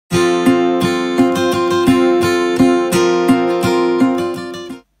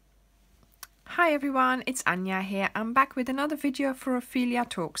Hi everyone, it's Anya here. I'm back with another video for Ophelia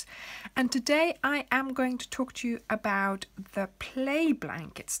Talks, and today I am going to talk to you about the play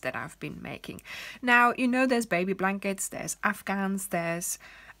blankets that I've been making. Now, you know, there's baby blankets, there's Afghans, there's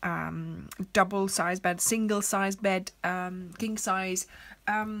double size bed, single size bed, king size,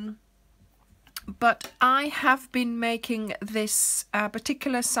 but I have been making this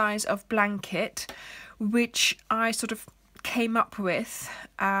particular size of blanket which I sort of came up with,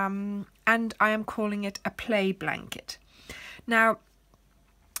 and I am calling it a play blanket. Now,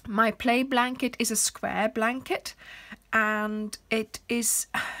 my play blanket is a square blanket, and it is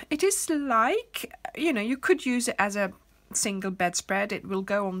like, you know, you could use it as a single bedspread. It will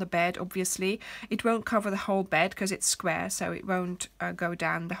go on the bed, obviously. It won't cover the whole bed because it's square, so it won't go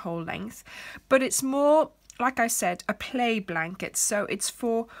down the whole length, but it's more, like I said, a play blanket. So it's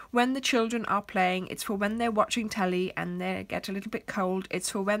for when the children are playing, it's for when they're watching telly and they get a little bit cold,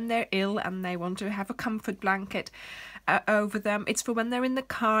 it's for when they're ill and they want to have a comfort blanket over them, it's for when they're in the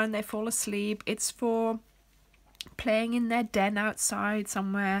car and they fall asleep, it's for playing in their den outside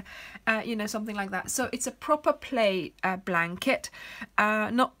somewhere, you know, something like that. So it's a proper play blanket,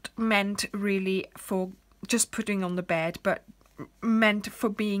 not meant really for just putting on the bed, but meant for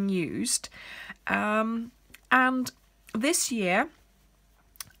being used. And this year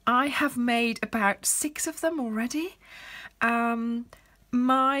I have made about 6 of them already.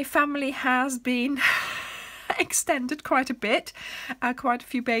 My family has been extended quite a bit, quite a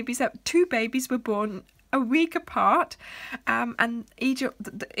few babies. 2 babies were born a week apart, and each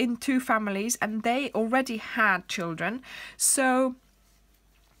in 2 families, and they already had children. So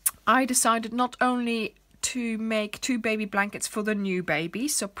I decided not only to make 2 baby blankets for the new baby,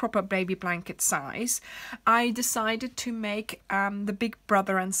 so proper baby blanket size, I decided to make the big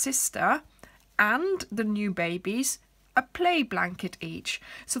brother and sister and the new babies a play blanket each.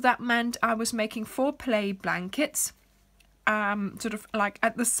 So that meant I was making 4 play blankets, sort of like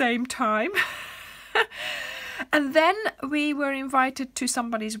at the same time. And then we were invited to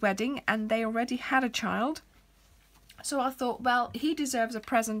somebody's wedding and they already had a child. So I thought, well, he deserves a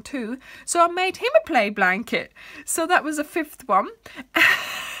present too. So I made him a play blanket. So that was a 5th one.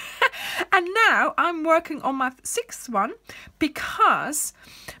 And now I'm working on my 6th one because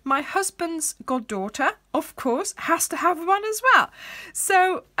my husband's goddaughter, of course, has to have one as well.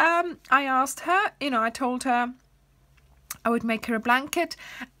 So I asked her, you know, I told her I would make her a blanket,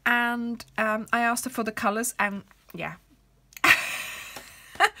 and I asked her for the colours, and yeah.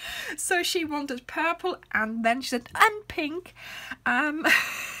 So she wanted purple, and then she said, and pink.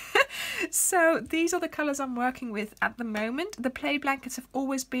 So these are the colours I'm working with at the moment. The play blankets have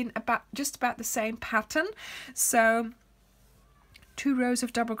always been just about the same pattern. So 2 rows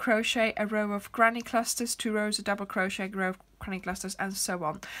of double crochet, a row of granny clusters, 2 rows of double crochet, a row of granny clusters, and so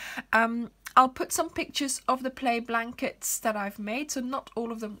on. I'll put some pictures of the play blankets that I've made, so not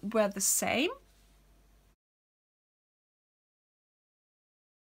all of them were the same.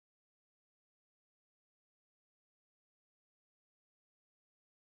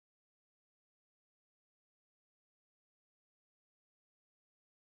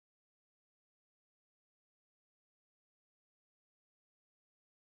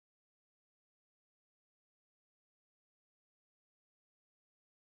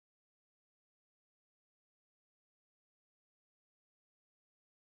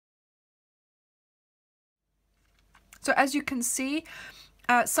 So as you can see,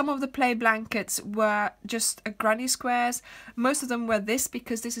 some of the play blankets were just granny squares. Most of them were this,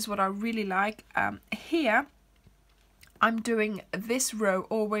 because this is what I really like. Here I'm doing this row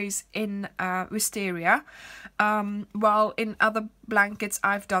always in wisteria, while in other blankets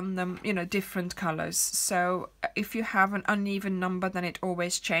I've done them, you know, different colours. So if you have an uneven number, then it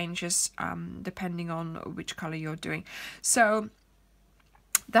always changes depending on which colour you're doing. So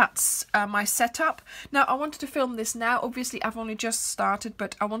that's my setup. Now, I wanted to film this now. Obviously, I've only just started,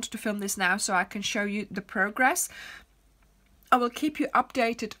 but I wanted to film this now so I can show you the progress. I will keep you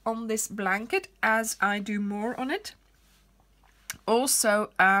updated on this blanket as I do more on it. Also,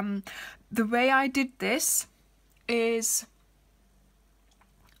 the way I did this is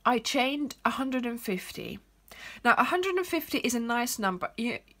I chained 150. Now, 150 is a nice number.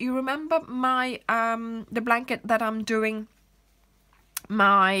 You remember my the blanket that I'm doing,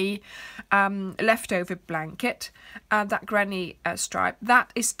 my leftover blanket, that granny stripe,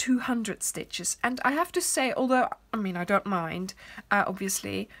 that is 200 stitches, and I have to say, although I mean I don't mind,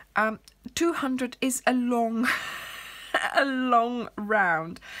 obviously, 200 is a long a long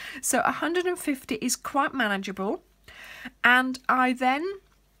round, so 150 is quite manageable. And I then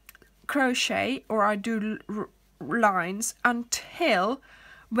crochet, or I do lines until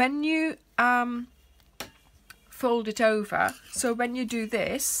when you fold it over. So when you do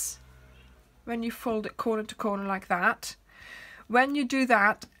this, when you fold it corner to corner like that, when you do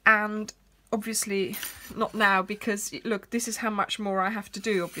that, and obviously not now because look, this is how much more I have to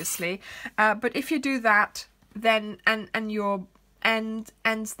do, obviously, but if you do that, then and your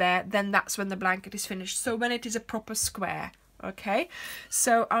ends there, then that's when the blanket is finished. So when it is a proper square. Okay,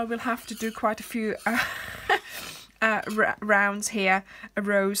 so I will have to do quite a few rounds here,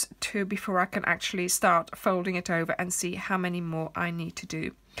 rows too, before I can actually start folding it over and see how many more I need to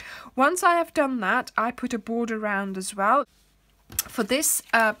do. Once I have done that, I put a border around as well. For this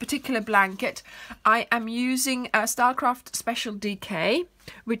particular blanket, I am using Stylecraft Special DK,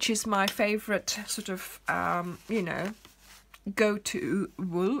 which is my favourite sort of, you know, go-to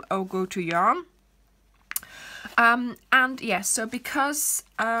wool or go-to yarn. And yes, so because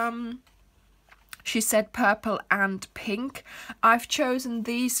she said purple and pink, I've chosen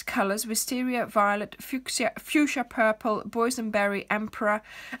these colours: Wisteria Violet, Fuchsia Purple, Boysenberry Emperor,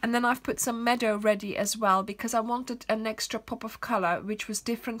 and then I've put some Meadow Ready as well because I wanted an extra pop of colour which was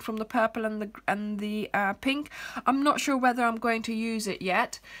different from the purple and the pink. I'm not sure whether I'm going to use it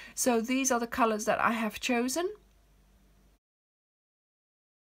yet, so these are the colours that I have chosen.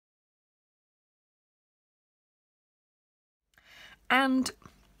 And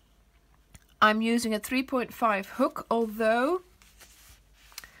I'm using a 3.5 hook, although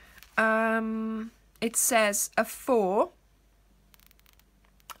it says a 4.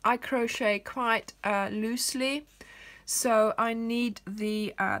 I crochet quite loosely, so I need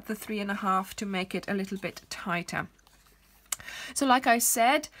the 3.5 to make it a little bit tighter. So like I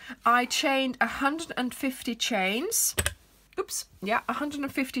said, I chained 150 chains. Oops, yeah,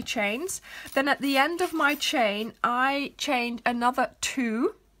 150 chains. Then at the end of my chain, I chained another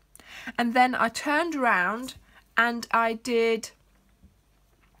 2, and then I turned around and I did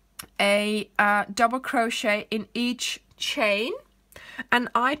a double crochet in each chain, and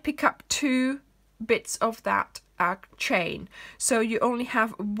I pick up 2 bits of that chain. So you only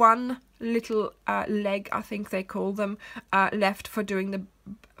have one little leg, I think they call them, left for doing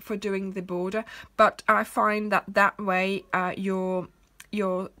the border, but I find that way your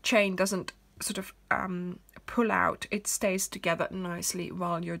chain doesn't sort of pull out, it stays together nicely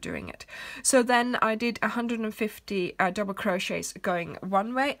while you're doing it. So then I did 150 double crochets going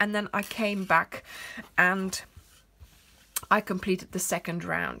one way, and then I came back and I completed the second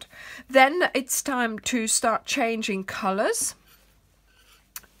round. Then it's time to start changing colors.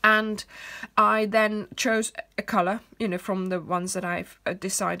 And I then chose a colour, you know, from the ones that I've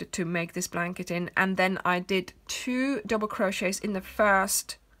decided to make this blanket in. And then I did 2 double crochets in the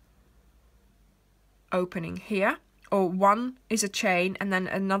first opening here. Or one is a chain and then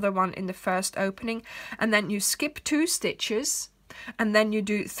another one in the first opening. And then you skip 2 stitches. And then you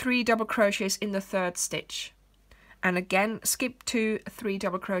do 3 double crochets in the third stitch. And again, skip 2, 3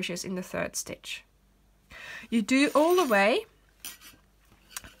 double crochets in the third stitch. You do all the way.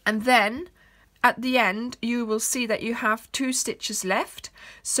 And then at the end you will see that you have 2 stitches left.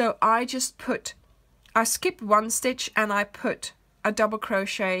 So I skip 1 stitch and I put a double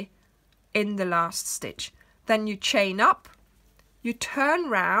crochet in the last stitch. Then you chain up, you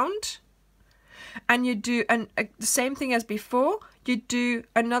turn round, and you do the same thing as before. You do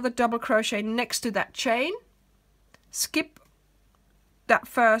another double crochet next to that chain, skip that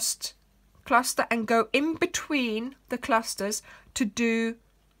first cluster and go in between the clusters to do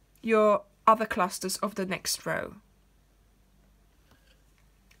your other clusters of the next row.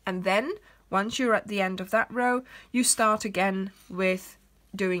 And then once you're at the end of that row, you start again with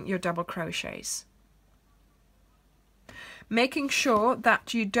doing your double crochets, making sure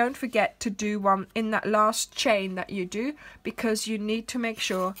that you don't forget to do one in that last chain that you do, because you need to make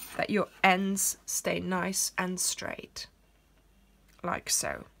sure that your ends stay nice and straight, like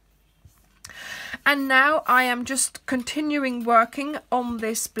so. And now I am just continuing working on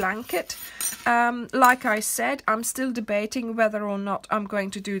this blanket. Like I said, I'm still debating whether or not I'm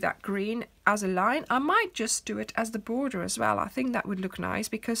going to do that green as a line. I might just do it as the border as well. I think that would look nice,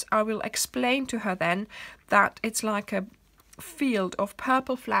 because I will explain to her then that it's like a field of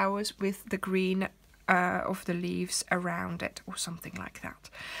purple flowers with the green of the leaves around it, or something like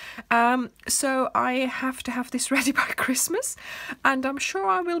that. So I have to have this ready by Christmas, and I'm sure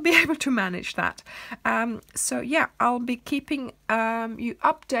I will be able to manage that. So yeah, I'll be keeping you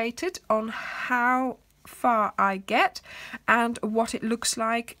updated on how far I get and what it looks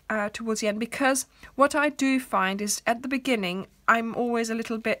like towards the end, because what I do find is at the beginning I'm always a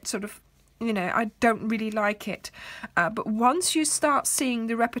little bit sort of you know, I don't really like it. But once you start seeing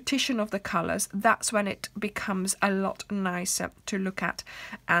the repetition of the colours, that's when it becomes a lot nicer to look at,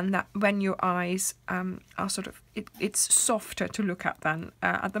 and that when your eyes are sort of, it's softer to look at than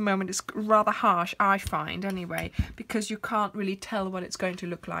at the moment. It's rather harsh, I find, anyway, because you can't really tell what it's going to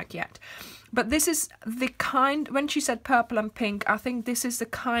look like yet. But this is the kind, when she said purple and pink, I think this is the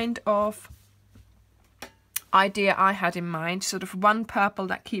kind of idea I had in mind, sort of one purple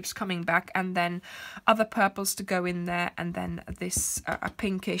that keeps coming back, and then other purples to go in there, and then this a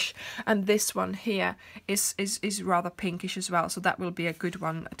pinkish, and this one here is rather pinkish as well, so that will be a good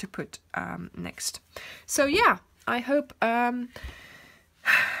one to put next. So yeah, I hope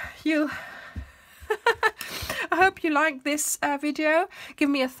you I hope you liked this video. Give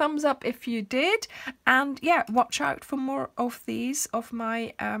me a thumbs up if you did, and yeah, watch out for more of these, of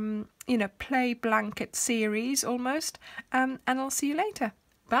my you know, play blanket series almost, and I'll see you later.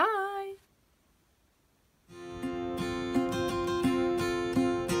 Bye.